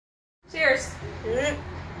first.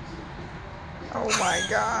 Oh my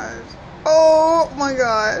gosh. Oh my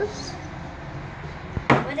gosh.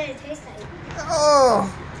 What did it taste like? Oh.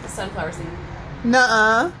 Sunflower seed.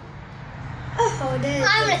 Nuh-uh. Oh, dude.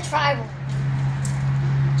 I'm gonna try one.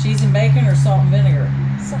 Cheese and bacon or salt and vinegar?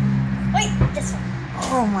 So, wait, this one.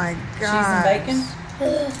 Oh my gosh. Cheese and bacon?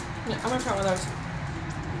 Yeah, I'm gonna try one of those.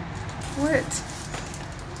 What?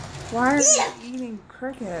 Why are you eating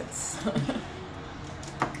crickets?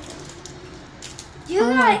 You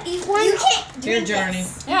gotta eat one. You can't Your drink journey.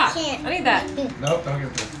 this. Yeah, You can't. I need that. Nope, don't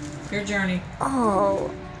give it to Your journey. Oh.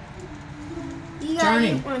 You gotta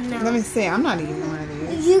Journey. eat one now. Let me see. I'm not eating one of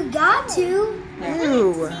these. You got to.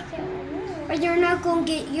 Ew. Or you're not gonna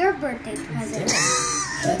get your birthday present.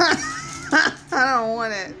 I don't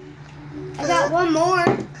want it. I got one more.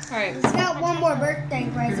 Alright. I got one more birthday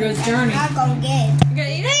present. Here goes that Journey. I'm not gonna get. You gonna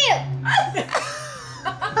eat it?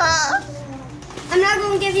 I'm not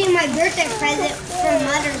gonna give you my birthday present for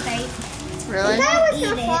Mother's Day. Really? That was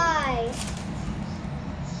a fly.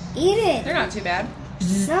 Eat it. They're not too bad.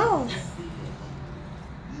 No.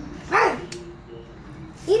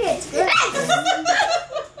 Eat it. It's good.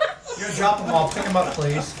 You're gonna drop them all. Pick them up,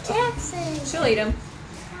 please. Jackson. She'll eat them.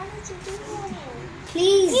 How did you do that?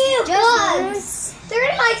 Please. You bugs. They're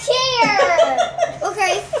in my chair.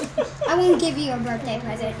 Okay. I won't give you a birthday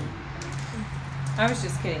present. I was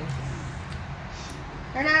just kidding.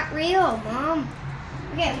 They're not real, Mom.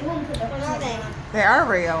 Okay, we won't put them on. They are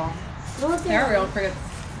real. They're real crickets.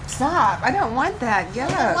 Stop. I don't want that.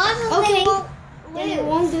 Yuck. Okay. Then I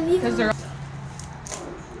won't give you. Because they're.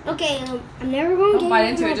 Okay, I'm never going to Don't give bite you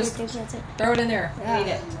into my it, just- birthday present. Throw it in there. Yeah. Eat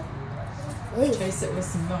it. Ooh. Chase it with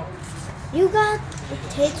some milk. You got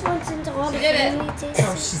taste one since all She the did it. family tastes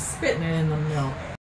Oh, she's spitting it in the milk.